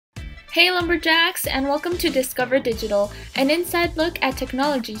Hey Lumberjacks, and welcome to Discover Digital, an inside look at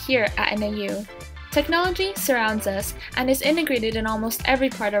technology here at NAU. Technology surrounds us and is integrated in almost every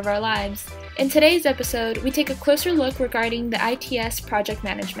part of our lives. In today's episode, we take a closer look regarding the ITS Project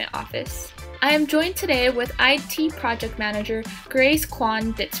Management Office. I am joined today with IT Project Manager Grace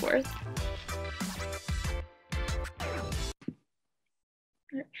Huang Ditsworth.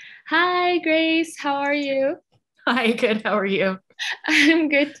 Hi Grace, how are you? Hi, good. How are you? I'm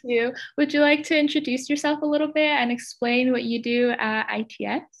good too. Would you like to introduce yourself a little bit and explain what you do at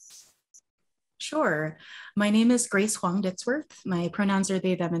ITS? Sure. My name is Grace Huang Ditsworth. My pronouns are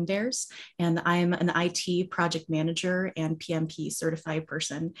they, them, and theirs. And I'm an IT project manager and PMP certified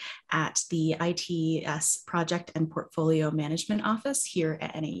person at the ITS Project and Portfolio Management Office here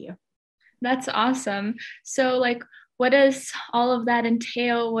at NAU. That's awesome. So, what does all of that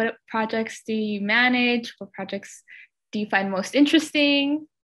entail? What projects do you manage? What projects do you find most interesting?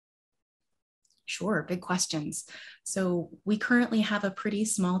 Sure, big questions. So we currently have a pretty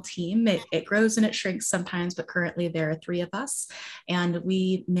small team. It grows and it shrinks sometimes, but currently there are three of us, and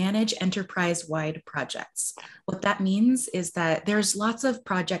we manage enterprise-wide projects. What that means is that there's lots of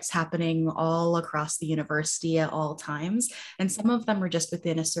projects happening all across the university at all times, and some of them are just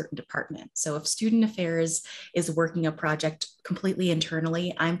within a certain department. So if student affairs is working a project completely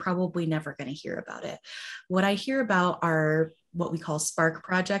internally, I'm probably never going to hear about it. What I hear about are what we call Spark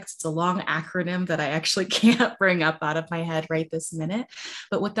projects. It's a long acronym that I actually can't bring up out of my head right this minute.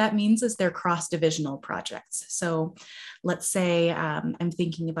 But what that means is they're cross-divisional projects. So let's say I'm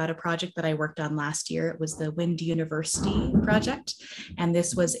thinking about a project that I worked on last year. It was the Wind University project. And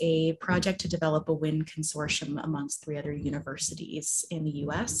this was a project to develop a wind consortium amongst three other universities in the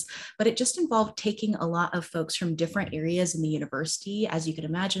US. But it just involved taking a lot of folks from different areas in the university. As you can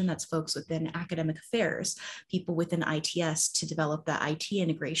imagine, that's folks within academic affairs, people within ITS, to develop that IT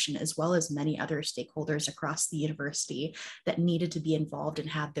integration, as well as many other stakeholders across the university that needed to be involved and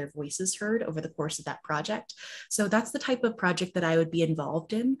have their voices heard over the course of that project. So that's the type of project that I would be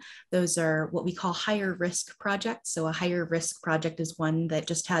involved in. Those are what we call higher risk projects. So a higher risk project is one that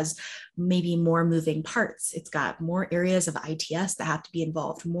just has maybe more moving parts. It's got more areas of ITS that have to be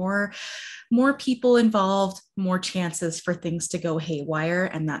involved, more people involved, more chances for things to go haywire.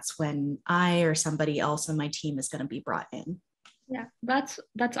 And that's when I or somebody else on my team is going to be brought in. Yeah, that's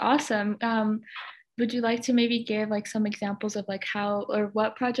awesome. Would you like to maybe give some examples of how or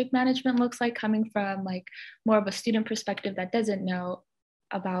what project management looks like coming from more of a student perspective that doesn't know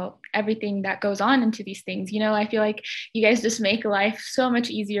about everything that goes on into these things? I feel like you guys just make life so much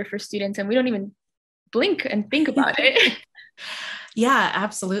easier for students and we don't even blink and think about it. Yeah,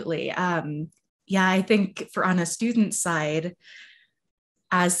 absolutely. Yeah, I think for on a student side,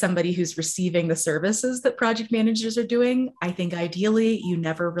 as somebody who's receiving the services that project managers are doing, I think ideally you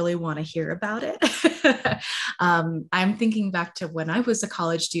never really want to hear about it. I'm thinking back to when I was a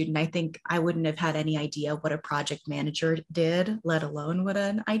college student. I think I wouldn't have had any idea what a project manager did, let alone what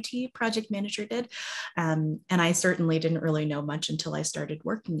an IT project manager did. And I certainly didn't really know much until I started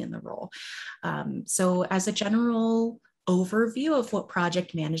working in the role. So as a general overview of what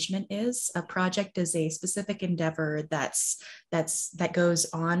project management is, a project is a specific endeavor that goes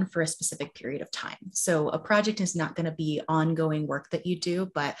on for a specific period of time. So a project is not going to be ongoing work that you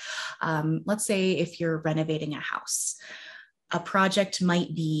do, but let's say if you're renovating a house, a project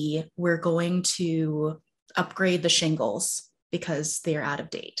might be we're going to upgrade the shingles because they're out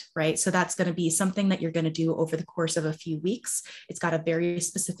of date, right? So that's going to be something that you're going to do over the course of a few weeks. It's got a very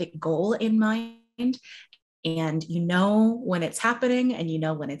specific goal in mind, and you know when it's happening and you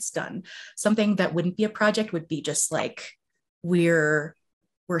know when it's done. Something that wouldn't be a project would be just like we're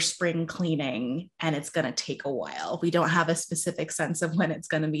spring cleaning and it's going to take a while. We don't have a specific sense of when it's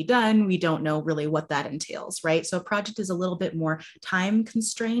going to be done. We don't know really what that entails, right? So a project is a little bit more time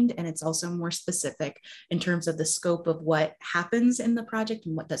constrained, and it's also more specific in terms of the scope of what happens in the project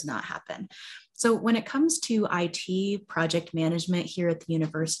and what does not happen. So when it comes to IT project management here at the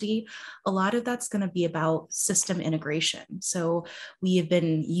university, a lot of that's going to be about system integration. So we have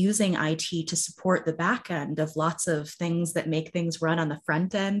been using IT to support the back end of lots of things that make things run on the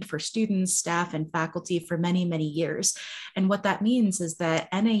front end for students, staff, and faculty for many, many years. And what that means is that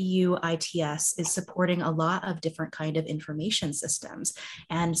NAU ITS is supporting a lot of different kind of information systems.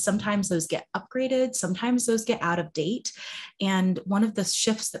 And sometimes those get upgraded, sometimes those get out of date. And one of the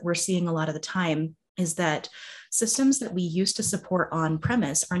shifts that we're seeing a lot of the time is that systems that we used to support on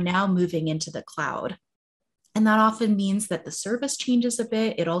premise are now moving into the cloud. And that often means that the service changes a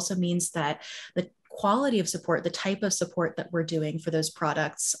bit. It also means that the quality of support, the type of support that we're doing for those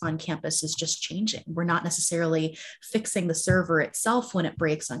products on campus is just changing. We're not necessarily fixing the server itself when it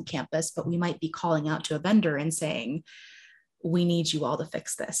breaks on campus, but we might be calling out to a vendor and saying, we need you all to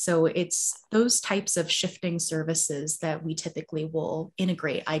fix this. So it's those types of shifting services that we typically will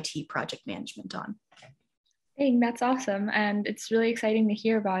integrate IT project management on. Dang, that's awesome. And it's really exciting to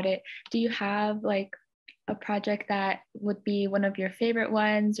hear about it. Do you have like a project that would be one of your favorite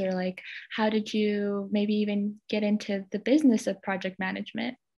ones, or like how did you maybe even get into the business of project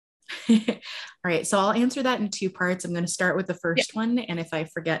management? All right, so I'll answer that in two parts. I'm going to start with the Yeah. first one, and if I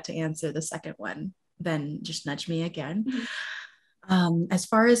forget to answer the second one, then just nudge me again. Mhm. As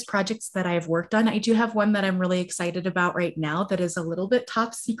far as projects that I've worked on, I do have one that I'm really excited about right now that is a little bit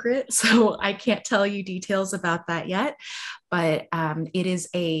top secret. So I can't tell you details about that yet, but it is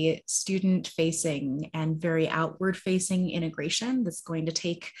a student facing and very outward facing integration that's going to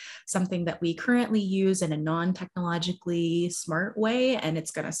take something that we currently use in a non-technologically smart way, and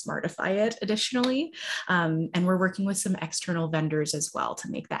it's going to smartify it additionally. And we're working with some external vendors as well to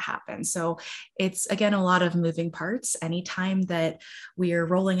make that happen. So it's, again, a lot of moving parts. Anytime that we are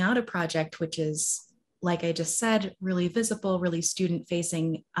rolling out a project, which is, like I just said, really visible, really student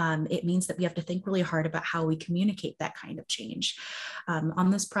facing, it means that we have to think really hard about how we communicate that kind of change.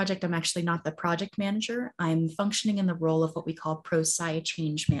 On this project, I'm actually not the project manager. I'm functioning in the role of what we call Pro-Sci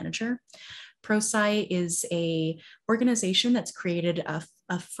Change Manager. Pro-Sci is a organization that's created a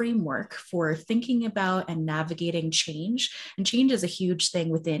framework for thinking about and navigating change. And change is a huge thing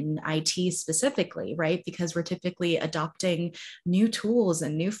within IT specifically, right? Because we're typically adopting new tools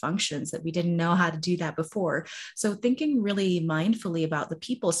and new functions that we didn't know how to do that before. So thinking really mindfully about the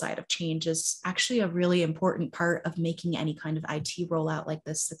people side of change is actually a really important part of making any kind of IT rollout like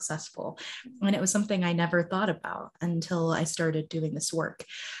this successful. And it was something I never thought about until I started doing this work.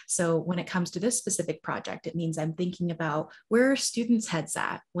 So when it comes to this specific project, it means I'm thinking about where are students' heads at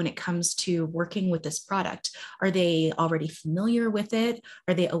when it comes to working with this product. Are they already familiar with it?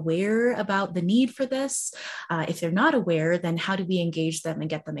 Are they aware about the need for this? If they're not aware, then how do we engage them and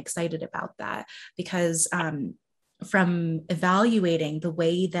get them excited about that? Because from evaluating the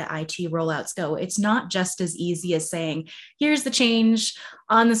way that IT rollouts go, it's not just as easy as saying, here's the change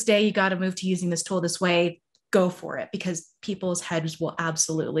on this day, you got to move to using this tool this way, go for it, because people's heads will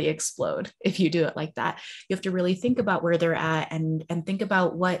absolutely explode if you do it like that. You have to really think about where they're at and think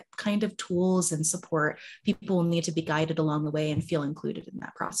about what kind of tools and support people will need to be guided along the way and feel included in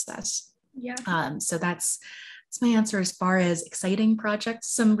that process. Yeah. So that's my answer as far as exciting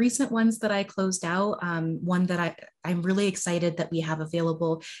projects. Some recent ones that I closed out, one that I'm really excited that we have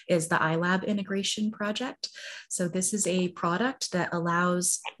available is the iLab integration project. So this is a product that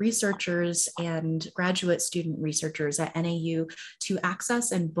allows researchers and graduate student researchers at NAU to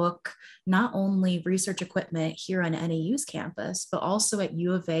access and book not only research equipment here on NAU's campus, but also at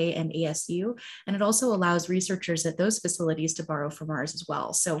U of A and ASU. And it also allows researchers at those facilities to borrow from ours as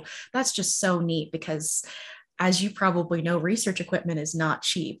well. So that's just so neat because, as you probably know, research equipment is not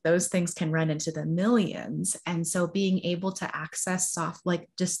cheap. Those things can run into the millions. And so being able to access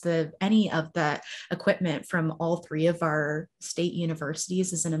any of the equipment from all three of our state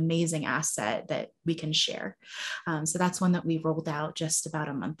universities is an amazing asset that we can share. So that's one that we rolled out just about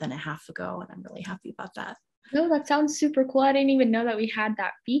a month and a half ago, and I'm really happy about that. No, that sounds super cool. I didn't even know that we had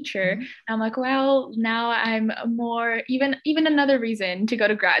that feature. Mm-hmm. I'm like, well, now I'm more even another reason to go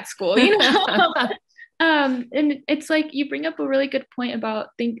to grad school, you know? And it's like you bring up a really good point about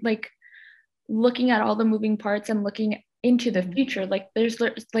looking at all the moving parts and looking into the future. Like there's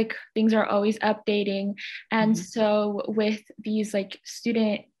like things are always updating, and so with these like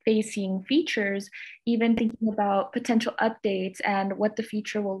student facing features, even thinking about potential updates and what the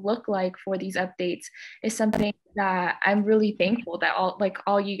future will look like for these updates is something that I'm really thankful that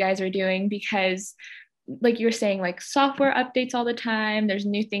all you guys are doing, because like you're saying, like software updates all the time. There's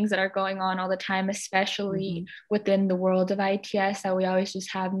new things that are going on all the time, especially within the world of ITS, that we always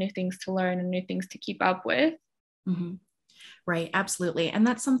just have new things to learn and new things to keep up with. Right, absolutely. And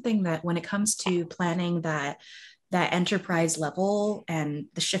that's something that when it comes to planning that enterprise level and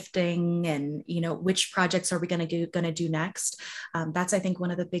the shifting and which projects are we going to do next, that's, I think,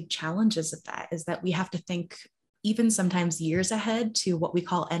 one of the big challenges of that is that we have to think even sometimes years ahead to what we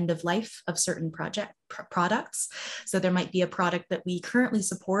call end of life of certain products. So there might be a product that we currently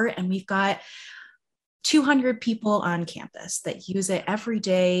support and we've got 200 people on campus that use it every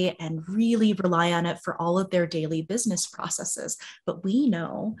day and really rely on it for all of their daily business processes. But we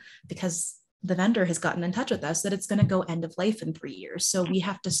know, because the vendor has gotten in touch with us that it's going to go end of life in 3 years. So we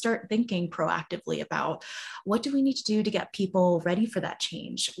have to start thinking proactively about what do we need to do to get people ready for that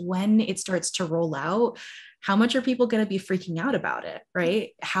change when it starts to roll out. How much are people going to be freaking out about it, right?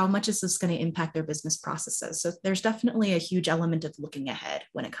 How much is this going to impact their business processes? So there's definitely a huge element of looking ahead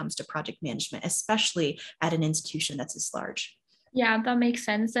when it comes to project management, especially at an institution that's this large. Yeah, that makes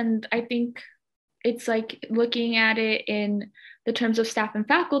sense. And I think it's like looking at it in the terms of staff and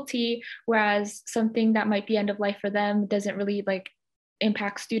faculty, whereas something that might be end of life for them doesn't really like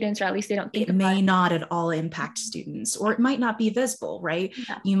impact students, or at least they don't think It about may it. not at all impact students, or it might not be visible, right?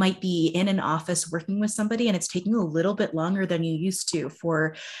 Yeah. You might be in an office working with somebody and it's taking a little bit longer than you used to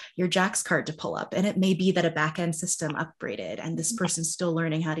for your Jax card to pull up. And it may be that a backend system upgraded and this person's still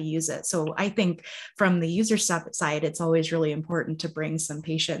learning how to use it. So I think from the user side, it's always really important to bring some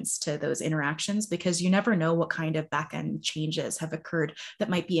patience to those interactions, because you never know what kind of backend changes have occurred that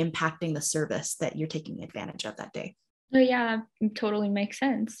might be impacting the service that you're taking advantage of that day. Oh, yeah, that totally makes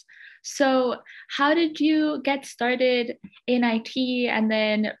sense. So, how did you get started in IT and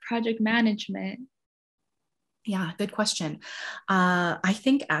then project management? Yeah, good question. I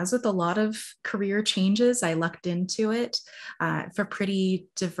think, as with a lot of career changes, I lucked into it for pretty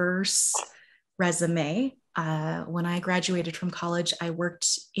diverse resume. When I graduated from college, I worked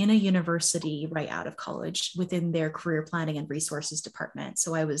in a university right out of college within their career planning and resources department.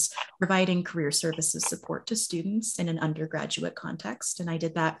 So I was providing career services support to students in an undergraduate context. And I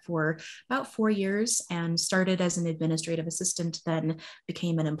did that for about 4 years and started as an administrative assistant, then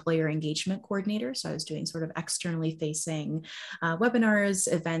became an employer engagement coordinator. So I was doing sort of externally facing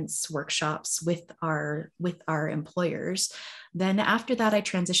webinars, events, workshops with our employers. Then after that, I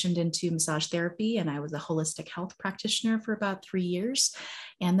transitioned into massage therapy, and I was a holistic health practitioner for about 3 years.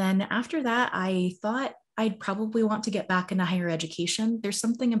 And then after that, I thought I'd probably want to get back into higher education. There's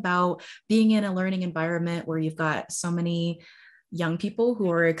something about being in a learning environment where you've got so many young people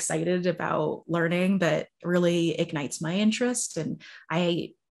who are excited about learning that really ignites my interest. And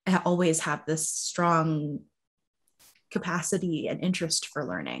I always have this strong capacity and interest for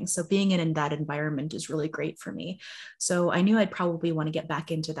learning. So being in that environment is really great for me. So I knew I'd probably want to get back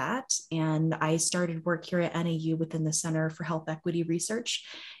into that. And I started work here at NAU within the Center for Health Equity Research.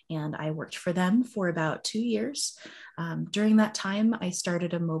 And I worked for them for about 2 years. During that time, I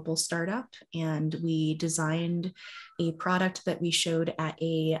started a mobile startup, and we designed a product that we showed at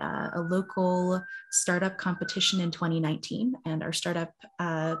a local startup competition in 2019. And our startup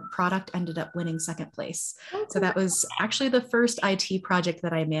product ended up winning second place. So that was actually the first IT project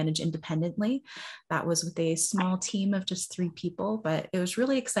that I managed independently. That was with a small team of just 3 people, but it was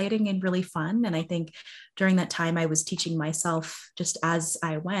really exciting and really fun. And I think during that time, I was teaching myself, just as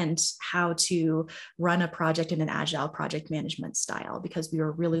I went, how to run a project in an agile project management style, because we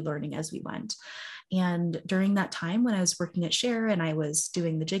were really learning as we went. And during that time, when I was working at Share and I was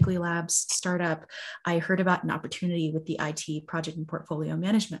doing the Jiggly Labs startup, I heard about an opportunity with the IT Project and Portfolio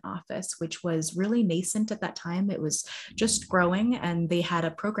Management Office, which was really nascent at that time. It was just growing, and they had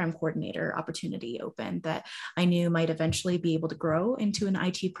a program coordinator opportunity open that I knew might eventually be able to grow into an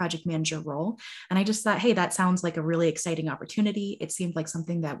IT project manager role. And I just thought, hey, that sounds like a really exciting opportunity. It seemed like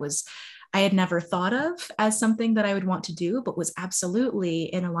something that I had never thought of as something that I would want to do, but was absolutely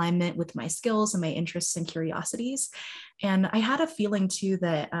in alignment with my skills and my interests and curiosities. And I had a feeling too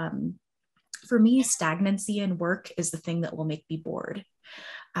that for me, stagnancy in work is the thing that will make me bored.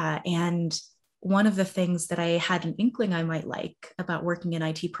 And one of the things that I had an inkling I might like about working in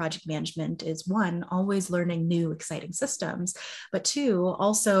IT project management is, one, always learning new, exciting systems, but two,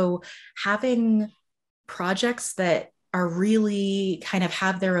 also having projects that are really kind of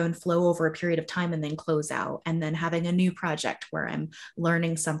have their own flow over a period of time and then close out, and then having a new project where I'm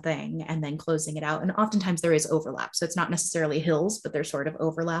learning something and then closing it out. And oftentimes there is overlap. So it's not necessarily hills, but they're sort of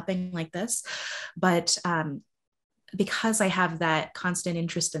overlapping like this. But because I have that constant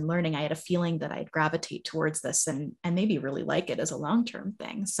interest in learning, I had a feeling that I'd gravitate towards this and maybe really like it as a long-term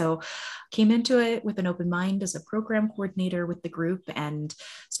thing. So came into it with an open mind as a program coordinator with the group and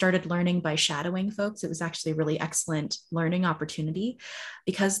started learning by shadowing folks. It was actually a really excellent learning opportunity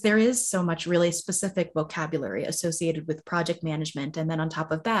because there is so much really specific vocabulary associated with project management. And then on top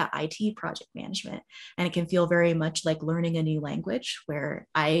of that, IT project management. And it can feel very much like learning a new language, where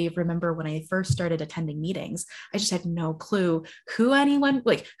I remember when I first started attending meetings, I just had no clue who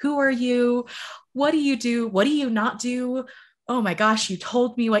are you? What do you do? What do you not do? oh my gosh, you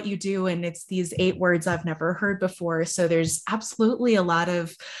told me what you do. And it's these 8 words I've never heard before. So there's absolutely a lot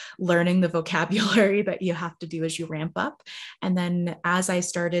of learning the vocabulary that you have to do as you ramp up. And then as I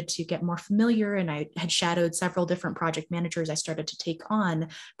started to get more familiar and I had shadowed several different project managers, I started to take on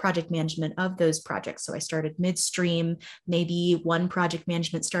project management of those projects. So I started midstream, maybe one project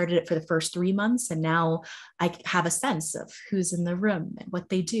management started it for the first 3 months. And now I have a sense of who's in the room and what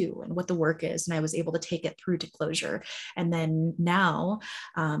they do and what the work is. And I was able to take it through to closure. And then now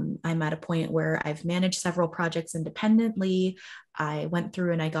I'm at a point where I've managed several projects independently. I went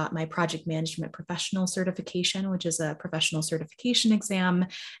through and I got my project management professional certification, which is a professional certification exam,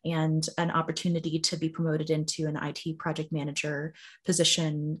 and an opportunity to be promoted into an IT project manager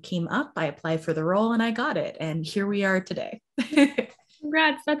position came up. I applied for the role and I got it. And here we are today.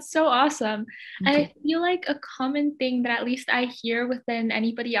 Congrats, that's so awesome. I feel like a common thing that at least I hear within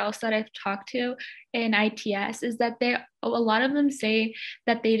anybody else that I've talked to in ITS is that a lot of them say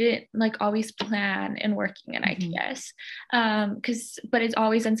that they didn't like always plan in working in ITS, but it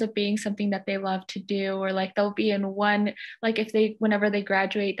always ends up being something that they love to do, or like they'll be in one, like if they whenever they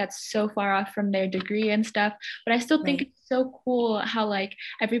graduate, that's so far off from their degree and stuff. But I still think it's so cool how like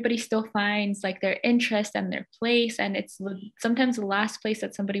everybody still finds like their interest and their place, and it's sometimes the last place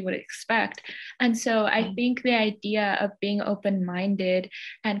that somebody would expect. And so I think the idea of being open-minded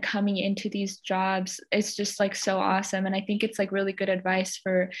and coming into these jobs is just like so awesome. And I think it's like really good advice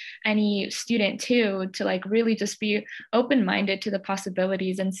for any student too, to like really just be open-minded to the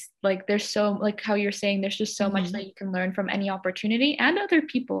possibilities. And like there's so, like how you're saying, there's just so much that you can learn from any opportunity and other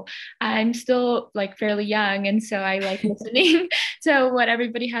people. I'm still like fairly young, and so I like listening to what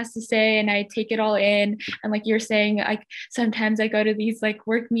everybody has to say, and I take it all in. And like you're saying, like sometimes I go to these like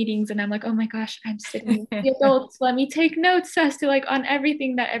work meetings and I'm like, oh my gosh, I'm sitting with the adults, let me take notes as to like on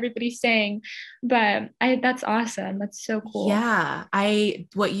everything that everybody's saying. But that's awesome, that's so cool. Yeah,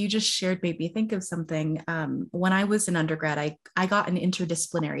 what you just shared made me think of something. When I was an undergrad, I got an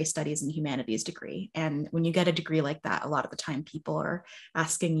interdisciplinary studies and humanities degree. And when you get a degree like that, a lot of the time people are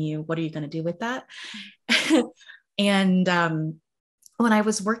asking you, what are you going to do with that? And when I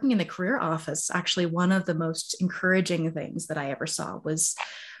was working in the career office, actually, one of the most encouraging things that I ever saw was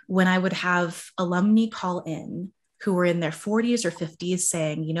when I would have alumni call in who were in their 40s or 50s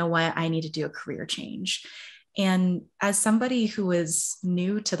saying, you know what, I need to do a career change. And as somebody who is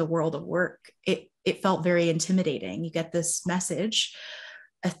new to the world of work, it felt very intimidating. You get this message,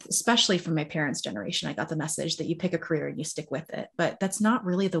 especially from my parents' generation. I got the message that you pick a career and you stick with it, but that's not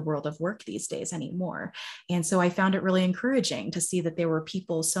really the world of work these days anymore. And so I found it really encouraging to see that there were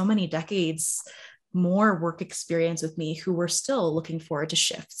people so many decades more work experience with me who were still looking forward to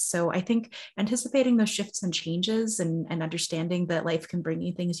shifts. So I think anticipating those shifts and changes and understanding that life can bring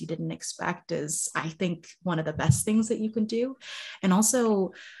you things you didn't expect is, I think, one of the best things that you can do. And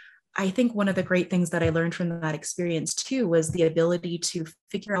also, I think one of the great things that I learned from that experience too was the ability to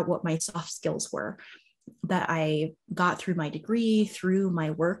figure out what my soft skills were that I got through my degree, through my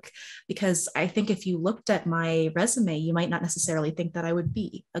work, because I think if you looked at my resume, you might not necessarily think that I would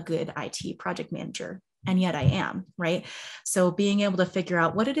be a good IT project manager. And yet I am, right? So being able to figure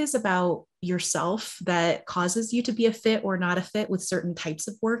out what it is about yourself that causes you to be a fit or not a fit with certain types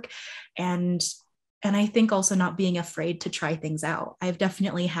of work. And I think also not being afraid to try things out. I've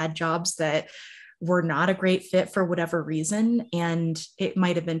definitely had jobs that were not a great fit for whatever reason. And it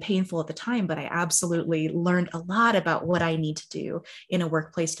might have been painful at the time, but I absolutely learned a lot about what I need to do in a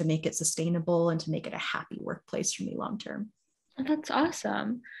workplace to make it sustainable and to make it a happy workplace for me long term. That's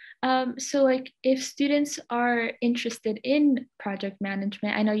awesome. So like if students are interested in project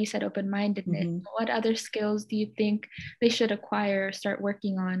management, I know you said open-mindedness, what other skills do you think they should acquire or start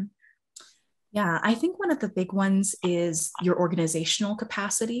working on? Yeah, I think one of the big ones is your organizational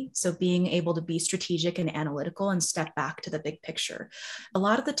capacity. So being able to be strategic and analytical and step back to the big picture. A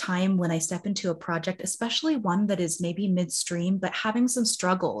lot of the time when I step into a project, especially one that is maybe midstream, but having some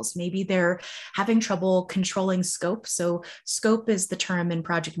struggles, maybe they're having trouble controlling scope. So scope is the term in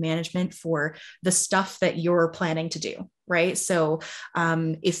project management for the stuff that you're planning to do. Right. So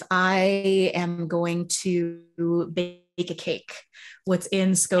if I am going to bake a cake, what's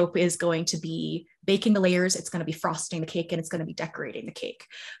in scope is going to be baking the layers, it's going to be frosting the cake, and it's going to be decorating the cake.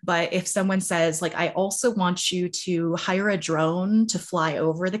 But if someone says, like, I also want you to hire a drone to fly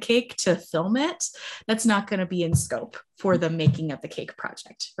over the cake to film it, that's not going to be in scope for the making of the cake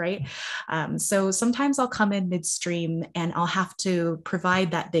project, right? So sometimes I'll come in midstream and I'll have to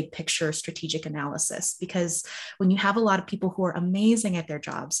provide that big picture strategic analysis, because when you have a lot of people who are amazing at their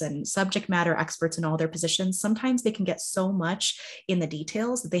jobs and subject matter experts in all their positions, sometimes they can get so much in the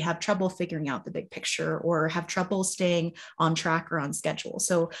details that they have trouble figuring out the big picture or have trouble staying on track or on schedule.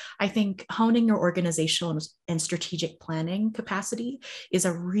 So I think honing your organizational and strategic planning capacity is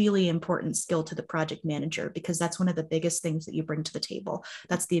a really important skill to the project manager, because that's one of the biggest things that you bring to the table.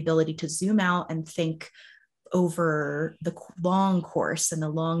 That's the ability to zoom out and think over the long course and the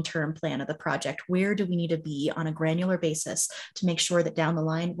long-term plan of the project. Where do we need to be on a granular basis to make sure that down the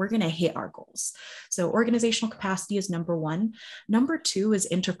line we're going to hit our goals? So organizational capacity is number one. Number two is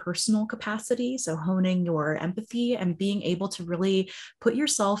interpersonal capacity. So honing your empathy and being able to really put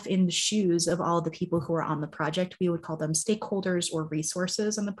yourself in the shoes of all the people who are on the project. We would call them stakeholders or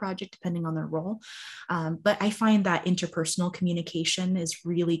resources on the project, depending on their role. But I find that interpersonal communication is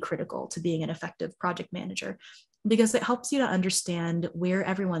really critical to being an effective project manager, because it helps you to understand where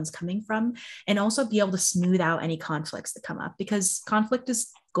everyone's coming from and also be able to smooth out any conflicts that come up, because conflict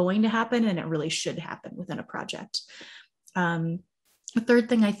is going to happen and it really should happen within a project. The third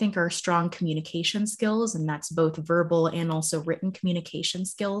thing I think are strong communication skills, and that's both verbal and also written communication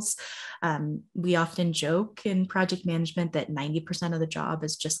skills. We often joke in project management that 90% of the job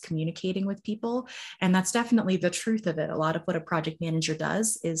is just communicating with people, and that's definitely the truth of it. A lot of what a project manager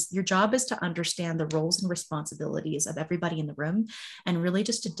does is your job is to understand the roles and responsibilities of everybody in the room and really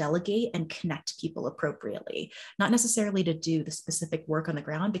just to delegate and connect people appropriately, not necessarily to do the specific work on the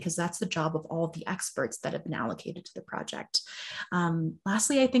ground, because that's the job of all of the experts that have been allocated to the project.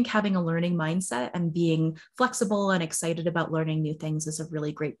 Lastly, I think having a learning mindset and being flexible and excited about learning new things is a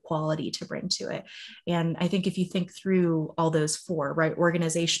really great quality to bring to it. And I think if you think through all those four, right,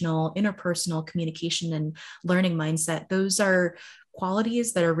 organizational, interpersonal, communication, and learning mindset, those are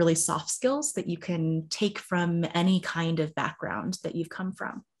qualities that are really soft skills that you can take from any kind of background that you've come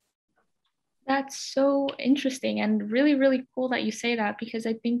from. That's so interesting and really, really cool that you say that, because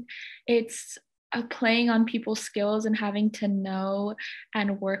I think it's playing on people's skills and having to know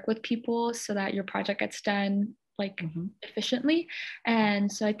and work with people so that your project gets done like efficiently.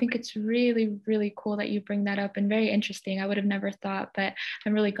 And so I think it's really, really cool that you bring that up and very interesting. I would have never thought, but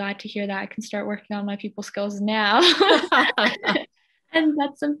I'm really glad to hear that. I can start working on my people skills now. And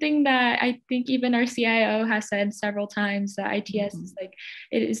that's something that I think even our CIO has said several times, that ITS is like,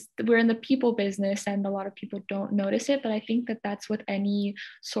 we're in the people business and a lot of people don't notice it. But I think that that's what any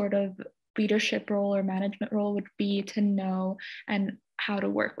sort of leadership role or management role would be, to know and how to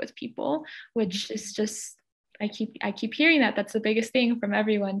work with people, which is just, I keep hearing that that's the biggest thing from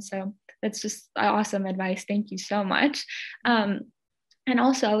everyone. So that's just awesome advice. Thank you so much. And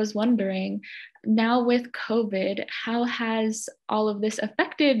also, I was wondering, now with COVID, how has all of this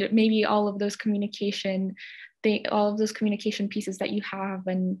affected maybe all of those communication pieces that you have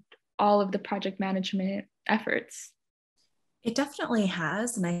and all of the project management efforts? It definitely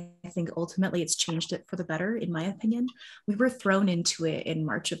has. And I think ultimately it's changed it for the better, in my opinion. We were thrown into it in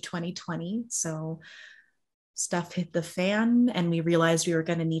March of 2020. So stuff hit the fan and we realized we were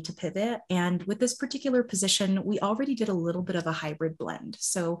going to need to pivot. And with this particular position, we already did a little bit of a hybrid blend.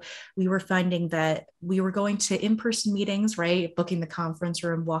 So we were finding that we were going to in-person meetings, right? Booking the conference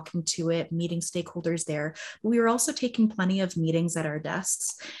room, walking to it, meeting stakeholders there. But we were also taking plenty of meetings at our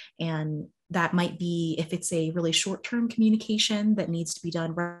desks. And that might be if it's a really short-term communication that needs to be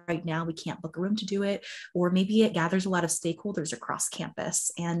done right now, we can't book a room to do it. Or maybe it gathers a lot of stakeholders across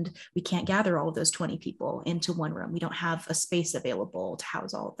campus and we can't gather all of those 20 people into one room. We don't have a space available to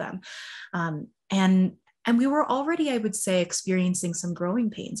house all of them. And we were already, I would say, experiencing some growing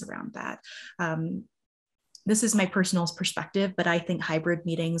pains around that. This is my personal perspective, but I think hybrid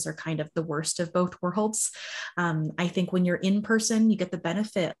meetings are kind of the worst of both worlds. I think when you're in person, you get the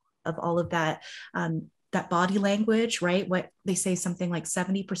benefit of all of that, that body language, right? What they say, something like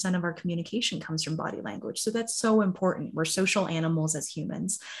 70% of our communication comes from body language. So that's so important. We're social animals as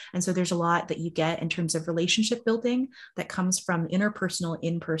humans. And so there's a lot that you get in terms of relationship building that comes from interpersonal,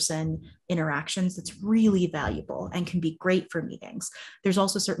 in-person interactions that's really valuable and can be great for meetings. There's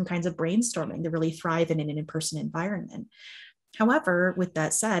also certain kinds of brainstorming that really thrive in an in-person environment. However, with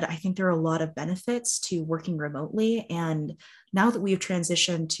that said, I think there are a lot of benefits to working remotely. And now that we've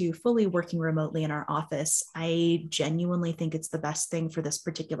transitioned to fully working remotely in our office, I genuinely think it's the best thing for this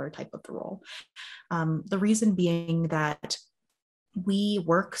particular type of role. The reason being that we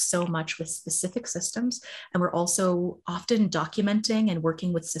work so much with specific systems, and we're also often documenting and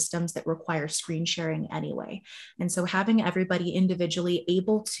working with systems that require screen sharing anyway. And so having everybody individually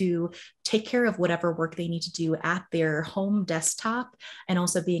able to take care of whatever work they need to do at their home desktop, and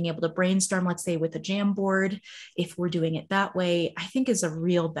also being able to brainstorm, let's say with a Jamboard, if we're doing it that way, I think is a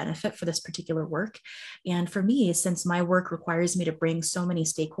real benefit for this particular work. And for me, since my work requires me to bring so many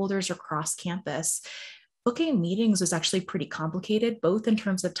stakeholders across campus, booking meetings was actually pretty complicated, both in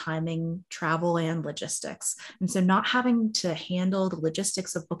terms of timing, travel, and logistics. And so not having to handle the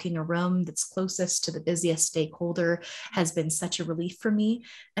logistics of booking a room that's closest to the busiest stakeholder has been such a relief for me.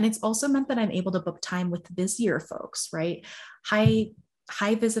 And it's also meant that I'm able to book time with busier folks, right?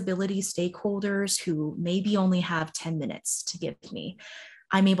 High visibility stakeholders who maybe only have 10 minutes to give me.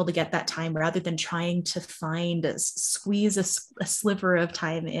 I'm able to get that time rather than trying to squeeze a sliver of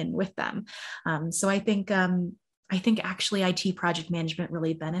time in with them. So I think actually IT project management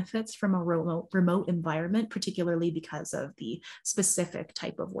really benefits from a remote environment, particularly because of the specific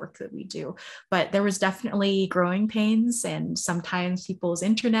type of work that we do. But there was definitely growing pains, and sometimes people's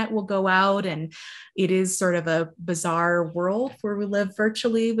internet will go out, and it is sort of a bizarre world where we live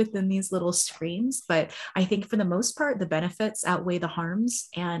virtually within these little screens. But I think for the most part, the benefits outweigh the harms.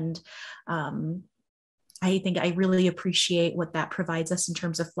 And I think I really appreciate what that provides us in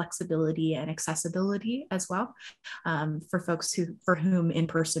terms of flexibility and accessibility as well, for folks for whom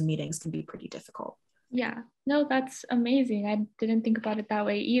in-person meetings can be pretty difficult. Yeah, no, that's amazing. I didn't think about it that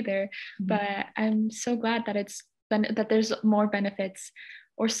way either, but I'm so glad that that there's more benefits,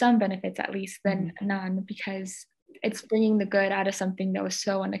 or some benefits at least, than none, because it's bringing the good out of something that was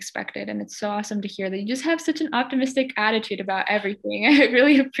so unexpected. And it's so awesome to hear that you just have such an optimistic attitude about everything. I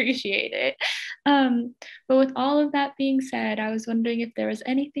really appreciate it. But with all of that being said, I was wondering if there was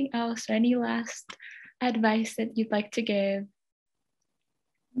anything else or any last advice that you'd like to give.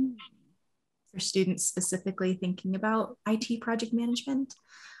 For students specifically thinking about IT project management?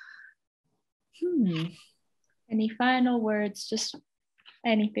 Any final words, just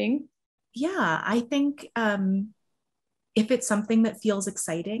anything? Yeah, I think if it's something that feels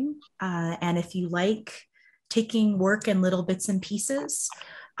exciting, and if you like taking work in little bits and pieces,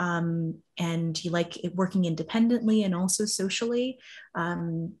 and you like it working independently and also socially,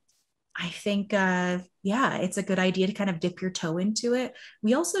 I think, yeah, it's a good idea to kind of dip your toe into it.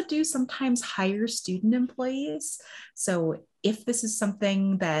 We also do sometimes hire student employees. So if this is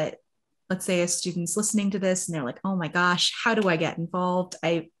something that, let's say a student's listening to this and they're like, oh my gosh, how do I get involved?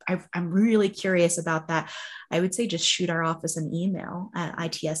 I'm really curious about that. I would say just shoot our office an email at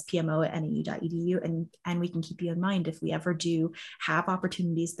itspmo@nau.edu, and we can keep you in mind if we ever do have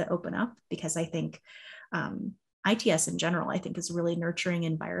opportunities that open up, because I think ITS in general, I think, is a really nurturing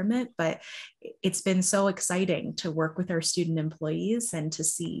environment, but it's been so exciting to work with our student employees and to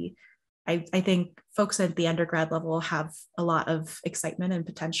see, I think folks at the undergrad level have a lot of excitement and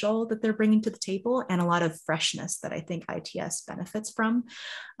potential that they're bringing to the table, and a lot of freshness that I think ITS benefits from.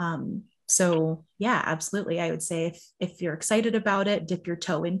 So yeah, absolutely. I would say if you're excited about it, dip your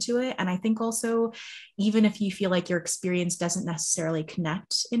toe into it. And I think also, even if you feel like your experience doesn't necessarily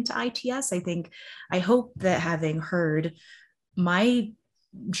connect into ITS, I hope that having heard my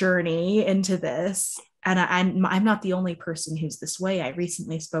journey into this, and I'm not the only person who's this way. I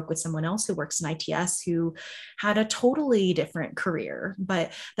recently spoke with someone else who works in ITS who had a totally different career,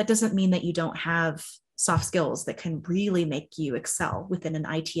 but that doesn't mean that you don't have soft skills that can really make you excel within an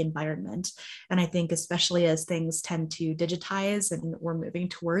IT environment. And I think especially as things tend to digitize and we're moving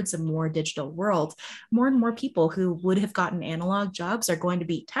towards a more digital world, more and more people who would have gotten analog jobs are going to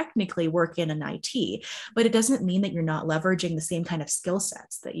be technically working in IT, but it doesn't mean that you're not leveraging the same kind of skill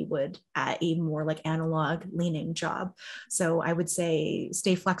sets that you would at a more like analog leaning job. So I would say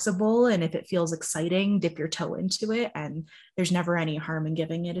stay flexible, and if it feels exciting, dip your toe into it, and there's never any harm in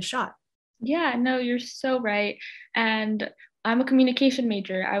giving it a shot. Yeah, no, you're so right. And I'm a communication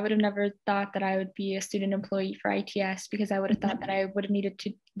major. I would have never thought that I would be a student employee for ITS, because I would have thought that I would have needed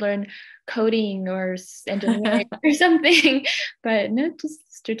to learn coding or engineering or something. But no,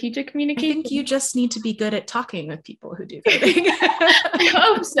 just strategic communication. I think you just need to be good at talking with people who do coding. I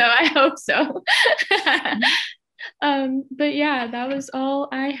hope so. I hope so. But yeah, that was all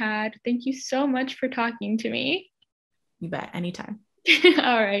I had. Thank you so much for talking to me. You bet. Anytime.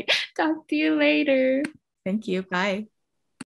 All right. Talk to you later. Thank you. Bye.